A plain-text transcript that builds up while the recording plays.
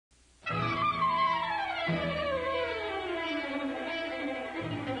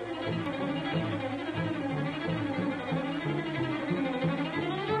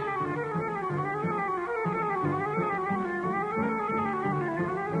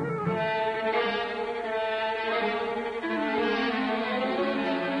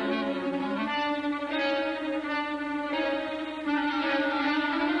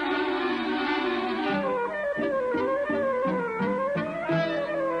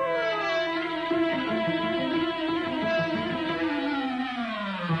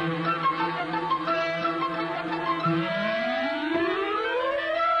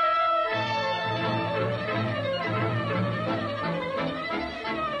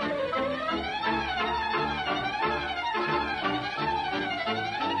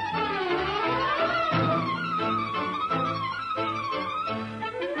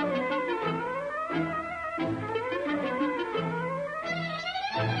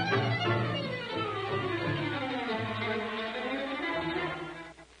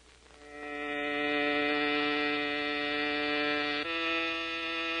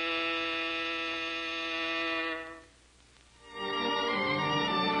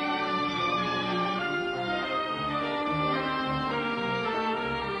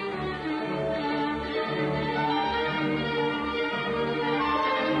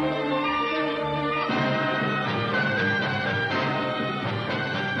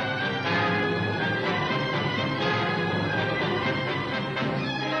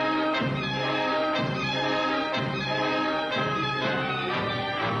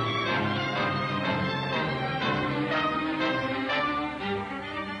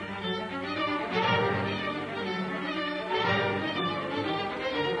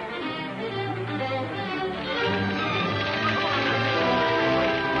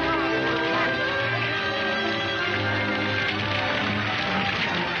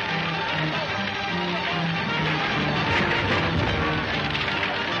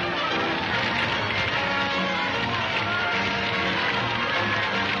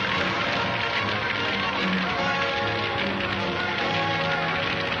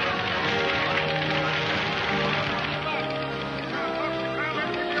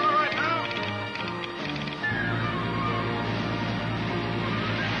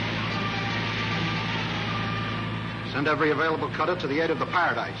Send every available cutter to the aid of the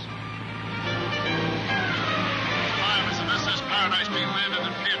Paradise. Survivors of SS Paradise being landed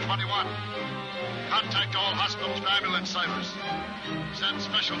at Pier 21. Contact all hospitals for ambulance service. Send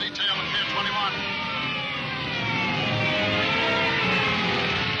special detail at Pier 21.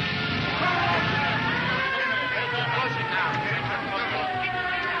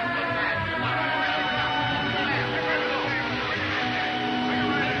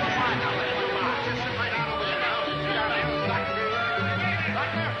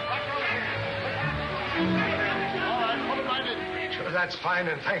 That's fine,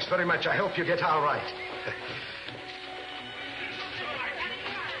 and thanks very much. I hope you get all right.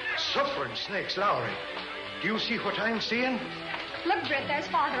 Suffering snakes, Lowry. Do you see what I'm seeing? Look, Britt, there's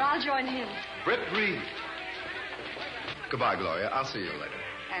Father. I'll join him. Britt Reed. Goodbye, Gloria. I'll see you later.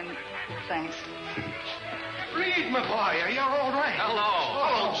 And thanks. Reed, my boy, are you all right? Hello.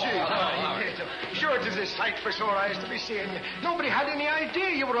 Oh, gee. Hello. Sure, it is a sight for sore eyes to be seeing you. Nobody had any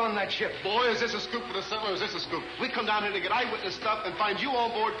idea you were on that ship. Boy, is this a scoop for the settler or is this a scoop? We come down here to get eyewitness stuff and find you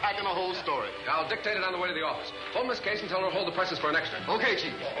on board packing a whole story. I'll dictate it on the way to the office. Phone Miss Case and tell her to hold the presses for an extra. Okay,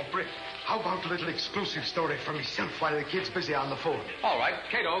 Chief. Oh, Britt, how about a little exclusive story for myself while the kid's busy on the phone? All right.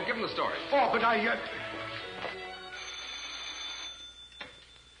 Kato, give him the story. Oh, but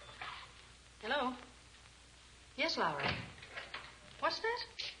Hello? Yes, Lowry. What's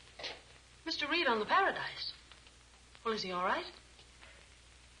that? Mr. Reed on the Paradise. Well, is he all right?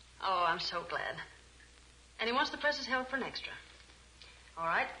 Oh, I'm so glad. And he wants the presses held for an extra. All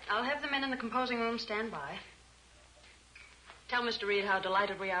right. I'll have the men in the composing room stand by. Tell Mr. Reed how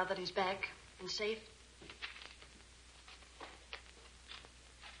delighted we are that he's back and safe.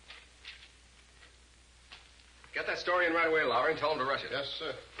 Get that story in right away, Lowry, and tell him to rush it. Yes,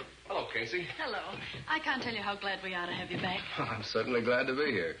 sir. Hello, Casey. Hello. I can't tell you how glad we are to have you back. I'm certainly glad to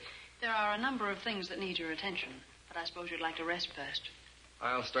be here. There are a number of things that need your attention, but I suppose you'd like to rest first.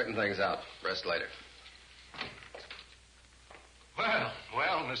 I'll straighten things out. Rest later.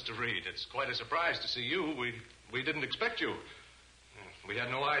 Well, Mr. Reed, it's quite a surprise to see you. We didn't expect you. We had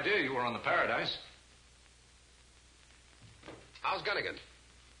no idea you were on the Paradise. How's Gunnigan?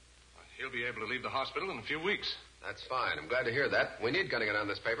 He'll be able to leave the hospital in a few weeks. That's fine. I'm glad to hear that. We need Gunnigan on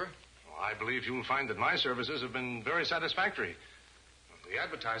this paper. Well, I believe you'll find that my services have been very satisfactory. The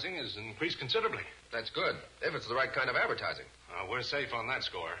advertising has increased considerably. That's good, if it's the right kind of advertising. We're safe on that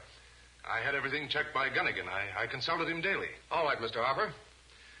score. I had everything checked by Gunnigan. I consulted him daily. All right, Mr. Harper.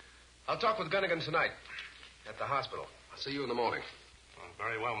 I'll talk with Gunnigan tonight at the hospital. I'll see you in the morning. Well,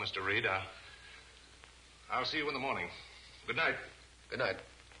 very well, Mr. Reed. I'll see you in the morning. Good night. Good night.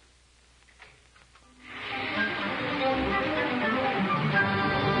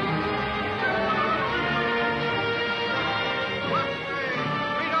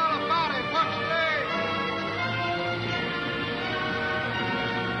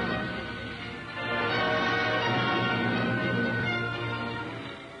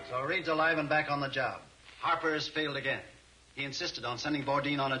 Reed's alive and back on the job. Harper has failed again. He insisted on sending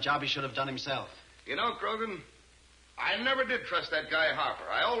Bourdin on a job he should have done himself. You know, Crogan, I never did trust that guy Harper.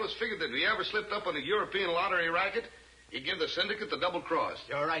 I always figured that if he ever slipped up on a European lottery racket, he'd give the syndicate the double cross.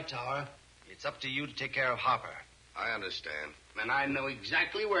 You're right, Tower. It's up to you to take care of Harper. I understand. And I know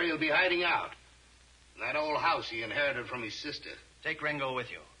exactly where he'll be hiding out. In that old house he inherited from his sister. Take Ringo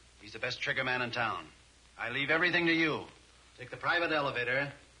with you. He's the best trigger man in town. I leave everything to you. Take the private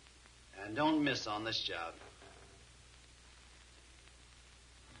elevator, and don't miss on this job.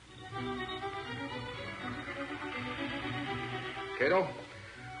 Kato,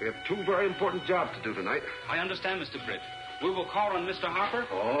 we have two very important jobs to do tonight. I understand, Mr. Britt. We will call on Mr. Harper?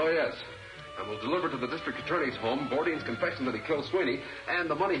 Oh, yes. And we'll deliver to the district attorney's home Bourdin's confession that he killed Sweeney and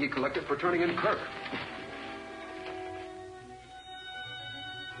the money he collected for turning in Kirk.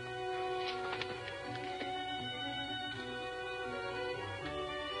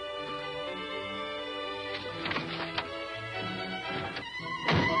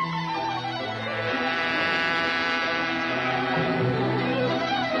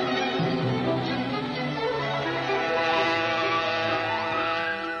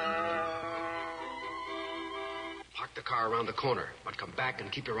 Around the corner, but come back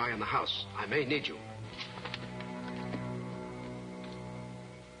and keep your eye on the house. I may need you.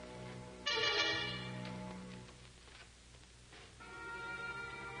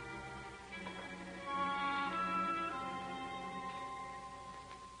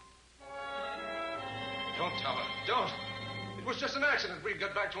 Don't tell her. Don't. It was just an accident. Reed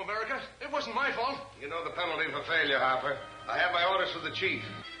got back to America. It wasn't my fault. You know the penalty for failure, Harper. I have my orders from the chief.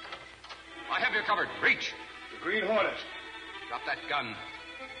 I have you covered. Reach. The Green Hornet. Drop that gun.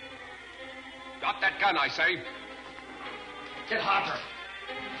 Drop that gun, I say. Get Harper.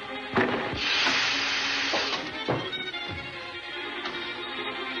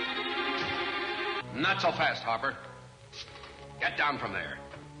 Not so fast, Harper. Get down from there.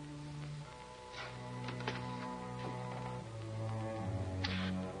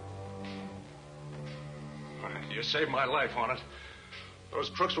 You saved my life, Hornet. Those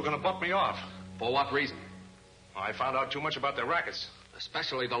crooks were going to bump me off. For what reason? I found out too much about their rackets.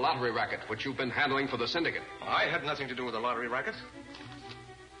 Especially the lottery racket, which you've been handling for the syndicate. I had nothing to do with the lottery racket.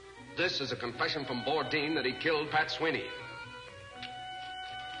 This is a confession from Bourdin that he killed Pat Sweeney.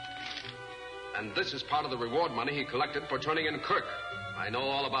 And this is part of the reward money he collected for turning in Kirk. I know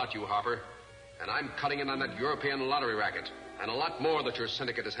all about you, Harper. And I'm cutting in on that European lottery racket. And a lot more that your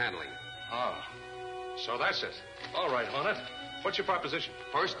syndicate is handling. Oh. So that's it. All right, Hornet. What's your proposition?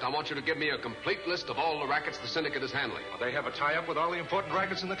 First, I want you to give me a complete list of all the rackets the syndicate is handling. Well, they have a tie-up with all the important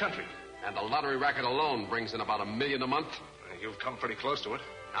rackets in the country. And the lottery racket alone brings in about $1 million a month. You've come pretty close to it.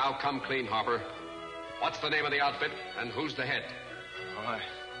 Now come clean, Harper. What's the name of the outfit, and who's the head? Oh,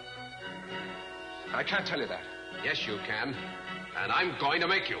 I can't tell you that. Yes, you can. And I'm going to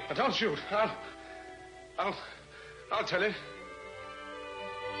make you. But don't shoot. I'll tell you.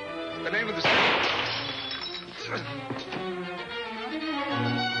 The name of the...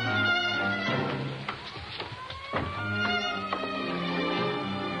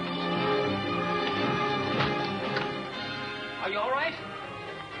 Are you all right?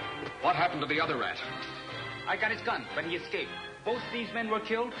 What happened to the other rat? I got his gun, but he escaped. Both these men were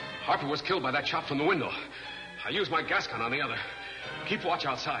killed? Harper was killed by that shot from the window. I used my gas gun on the other. Keep watch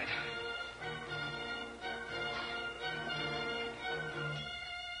outside.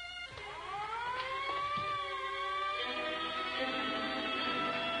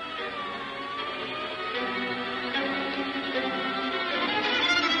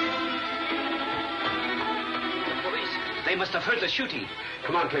 They must have heard the shooting.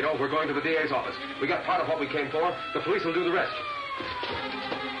 Come on, Kato. We're going to the DA's office. We got part of what we came for. The police will do the rest.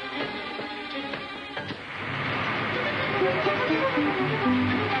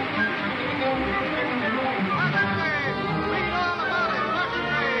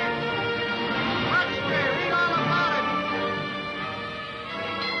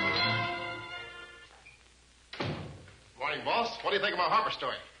 Morning, boss. What do you think of my Harper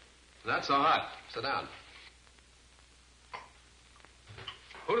story? Not so hot. Sit down.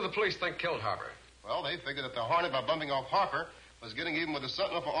 Who do the police think killed Harper? Well, they figured that the Hornet, by bumping off Harper, was getting even with the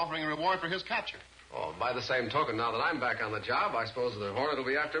Sentinel for offering a reward for his capture. Oh, by the same token, now that I'm back on the job, I suppose the Hornet will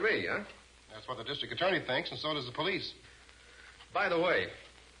be after me, huh? That's what the district attorney thinks, and so does the police. By the way,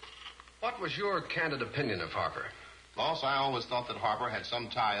 what was your candid opinion of Harper? Boss, I always thought that Harper had some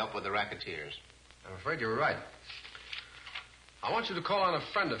tie-up with the racketeers. I'm afraid you were right. I want you to call on a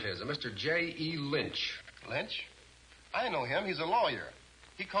friend of his, a Mr. J.E. Lynch. Lynch? I know him. He's a lawyer.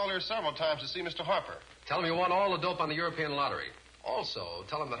 He called here several times to see Mr. Harper. Tell him he won all the dope on the European lottery. Also,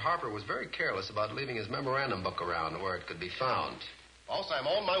 tell him that Harper was very careless about leaving his memorandum book around where it could be found. Boss, I'm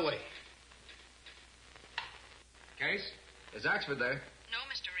on my way. Case? Is Axford there? No,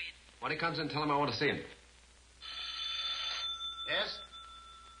 Mr. Reed. When he comes in, tell him I want to see him. Yes?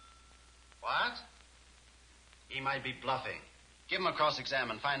 What? He might be bluffing. Give him a cross-exam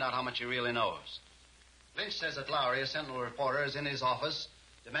and find out how much he really knows. Lynch says that Lowry, a Sentinel reporter, is in his office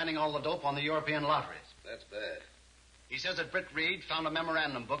demanding all the dope on the European lotteries. That's bad. He says that Britt Reed found a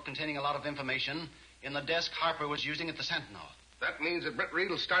memorandum book containing a lot of information in the desk Harper was using at the Sentinel. That means that Britt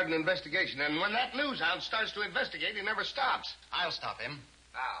Reed will start an investigation. And when that news hound starts to investigate, he never stops. I'll stop him.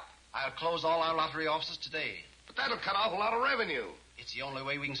 How? I'll close all our lottery offices today. But that'll cut off a lot of revenue. It's the only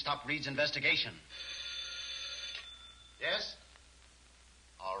way we can stop Reed's investigation. Yes?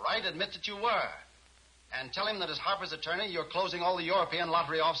 All right, admit that you were. And tell him that as Harper's attorney, you're closing all the European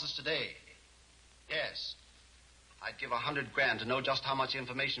lottery offices today. Yes. I'd give $100,000 to know just how much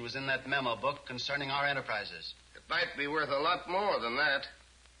information was in that memo book concerning our enterprises. It might be worth a lot more than that.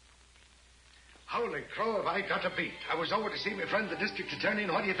 Holy crow, have I got a beat. I was over to see my friend, the district attorney,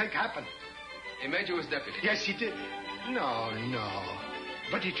 and what do you think happened? He made you his deputy. Yes, he did. No.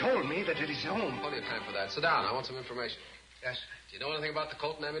 But he told me that at his home... Plenty of time for that. Sit down. I want some information. Yes. Do you know anything about the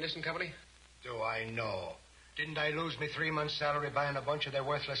Colton Ammunition Company? Do I know? Didn't I lose me 3 months' salary buying a bunch of their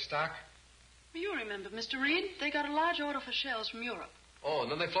worthless stock? You remember, Mr. Reed. They got a large order for shells from Europe. Oh,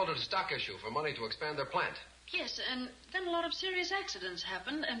 and then they floated a stock issue for money to expand their plant. Yes, and then a lot of serious accidents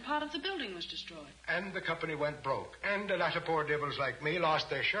happened, and part of the building was destroyed. And the company went broke. And a lot of poor devils like me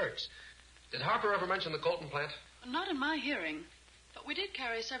lost their shirts. Did Harper ever mention the Colton plant? Not in my hearing. But we did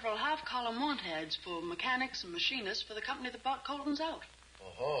carry several half-column want ads for mechanics and machinists for the company that bought Colton's out.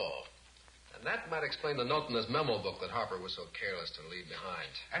 Oh. And that might explain the note in this memo book that Harper was so careless to leave behind.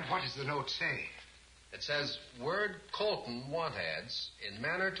 And what does the note say? It says, word Colton want ads in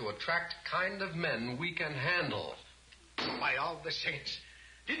manner to attract kind of men we can handle. By all the saints.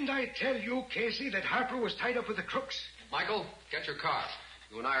 Didn't I tell you, Casey, that Harper was tied up with the crooks? Michael, get your car.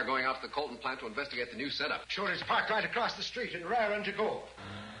 You and I are going out to the Colton plant to investigate the new setup. Sure, it's parked right across the street and raring to go.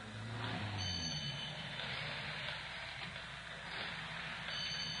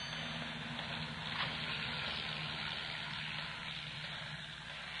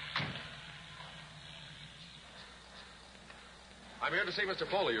 I'm here to see Mr.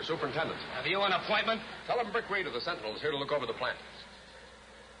 Foley, your superintendent. Have you an appointment? Tell him Brick Reed of the Sentinel is here to look over the plant.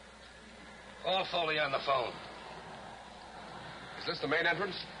 Call Foley on the phone. Is this the main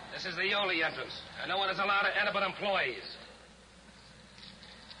entrance? This is the only entrance, and no one is allowed to enter but employees.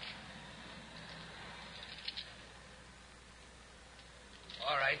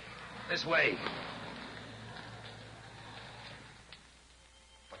 All right, this way.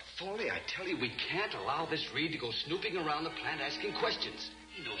 But, Foley, I tell you, we can't allow this Reed to go snooping around the plant asking questions.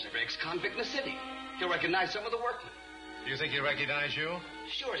 He knows every ex-convict in the city. He'll recognize some of the workmen. Do you think he'll recognize you?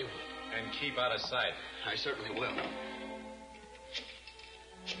 Sure he will. And keep out of sight. I certainly will.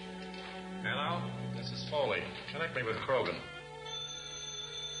 Hello? This is Foley. Connect me with Crogan.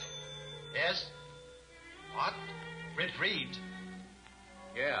 Yes? What? Britt Reed?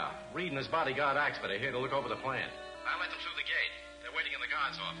 Yeah, Reed and his bodyguard Axford are here to look over the plant. I'll let them through the gate. They're waiting in the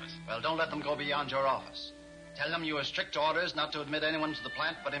guard's office. Well, don't let them go beyond your office. Tell them you have strict orders not to admit anyone to the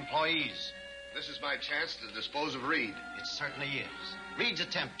plant but employees. This is my chance to dispose of Reed. It certainly is. Reed's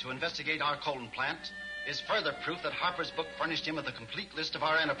attempt to investigate our Colton plant is further proof that Harper's book furnished him with a complete list of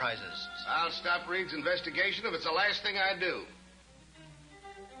our enterprises. I'll stop Reed's investigation if it's the last thing I do.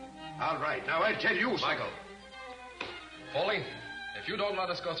 All right, now I tell you, Michael. Foley, if you don't let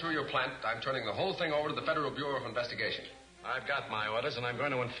us go through your plant, I'm turning the whole thing over to the Federal Bureau of Investigation. I've got my orders, and I'm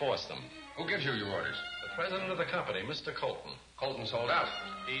going to enforce them. Who gives you your orders? The president of the company, Mr. Colton. Colton sold out.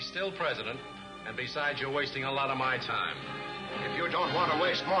 He's still president, and besides, you're wasting a lot of my time. If you don't want to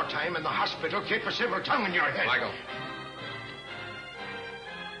waste more time in the hospital, keep a civil tongue in your head. Michael.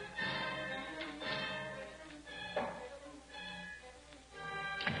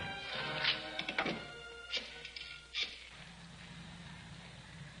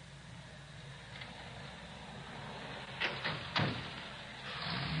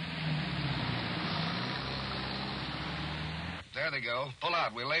 There they go. Pull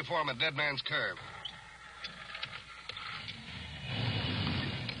out. We'll lay for him at Dead Man's Curve.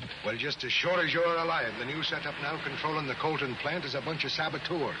 Well, just as sure as you're alive, the new setup now controlling the Colton plant is a bunch of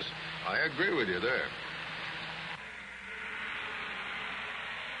saboteurs. I agree with you there.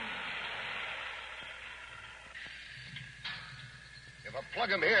 If I plug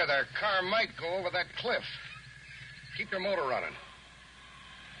them here, their car might go over that cliff. Keep your motor running.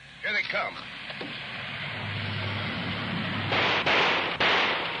 Here they come.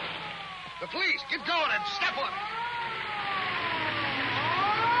 The police, get going and step on it.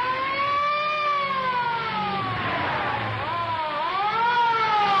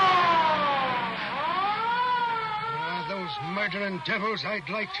 Murdering devils, I'd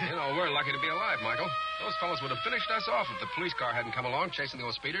like to... You know, we're lucky to be alive, Michael. Those fellows would have finished us off if the police car hadn't come along chasing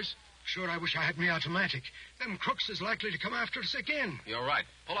those speeders. Sure, I wish I had me automatic. Them crooks is likely to come after us again. You're right.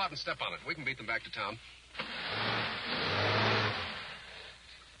 Pull out and step on it. We can beat them back to town.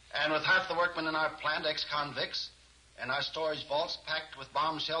 And with half the workmen in our plant ex-convicts, and our storage vaults packed with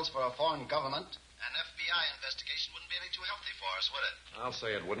bomb shells for a foreign government, an FBI investigation wouldn't be any too healthy for us, would it? I'll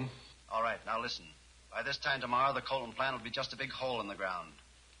say it wouldn't. All right, now listen. By this time tomorrow, the Colton plant will be just a big hole in the ground.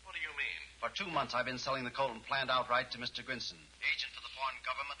 What do you mean? For 2 months, I've been selling the Colton plant outright to Mr. Grinson, agent for the foreign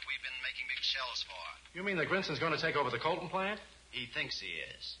government we've been making big shells for. You mean that Grinson's going to take over the Colton plant? He thinks he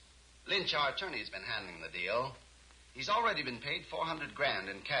is. Lynch, our attorney, has been handling the deal. He's already been paid $400,000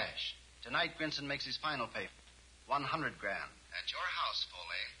 in cash. Tonight, Grinson makes his final payment, $100,000. At your house,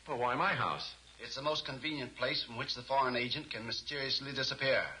 Foley. Well, why my house? It's the most convenient place from which the foreign agent can mysteriously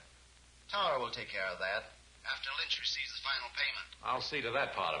disappear. Tower will take care of that after Lynch receives the final payment. I'll see to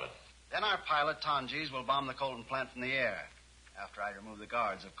that part of it. Then our pilot, Tonjes, will bomb the Colton plant from the air. After I remove the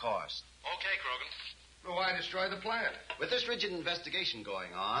guards, of course. Okay, Crogan. Well, why destroy the plant? With this rigid investigation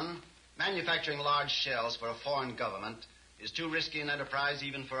going on, manufacturing large shells for a foreign government is too risky an enterprise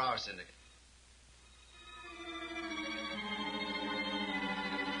even for our syndicate.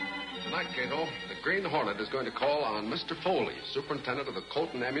 Tonight, Kato, the Green Hornet is going to call on Mr. Foley, superintendent of the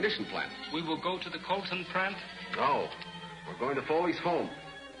Colton ammunition plant. We will go to the Colton plant? No. We're going to Foley's home.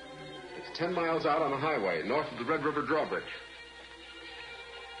 It's 10 miles out on the highway, north of the Red River Drawbridge.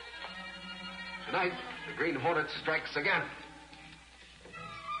 Tonight, the Green Hornet strikes again.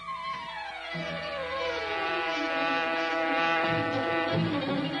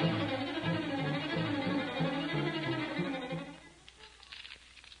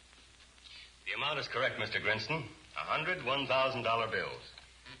 The amount is correct, Mr. Grinston. 100 $1,000 bills.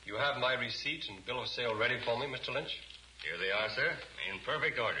 You have my receipt and bill of sale ready for me, Mr. Lynch? Here they are, sir, in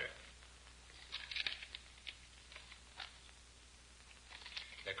perfect order.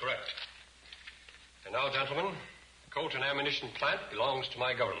 They're correct. And now, gentlemen, the Colt and ammunition plant belongs to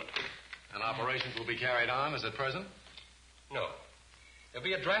my government. And operations will be carried on as at present? No. There'll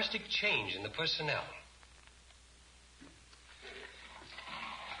be a drastic change in the personnel.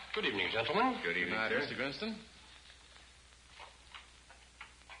 Good evening, gentlemen. Good evening, Good night, sir. Mr. Grinston.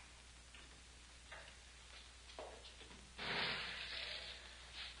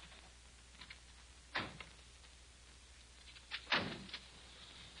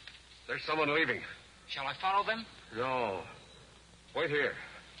 There's someone leaving. Shall I follow them? No. Wait here.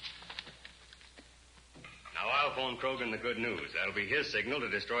 Now, I'll phone Crogan the good news. That'll be his signal to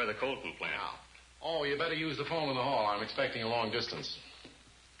destroy the Colton plant. Oh, you better use the phone in the hall. I'm expecting a long distance.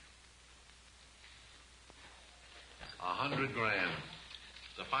 100 grand.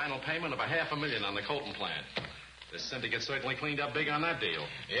 The final payment of $500,000 on the Colton plant. This syndicate certainly cleaned up big on that deal.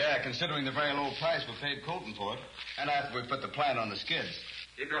 Yeah, considering the very low price we paid Colton for it. And after we put the plant on the skids.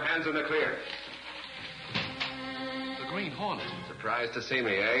 Keep your hands in the clear. The Green Hornet. Surprised to see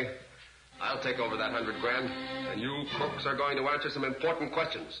me, eh? I'll take over that 100 grand, and you crooks are going to answer some important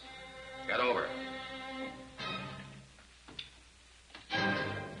questions. Get over.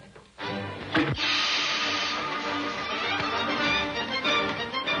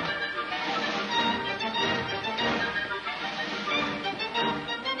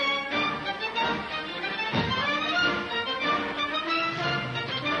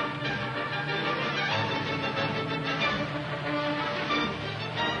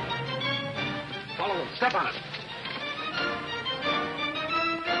 Step on it.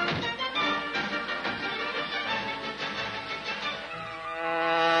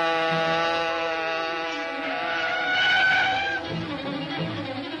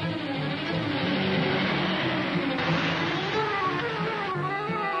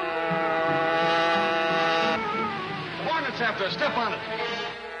 Hornet's after us. Step on it.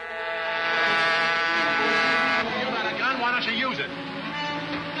 You got a gun? Why don't you use it?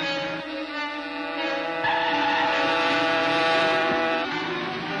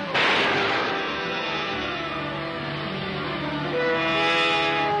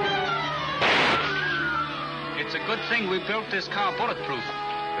 It's a good thing we built this car bulletproof.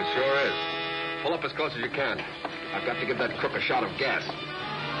 It sure is. Pull up as close as you can. I've got to give that crook a shot of gas.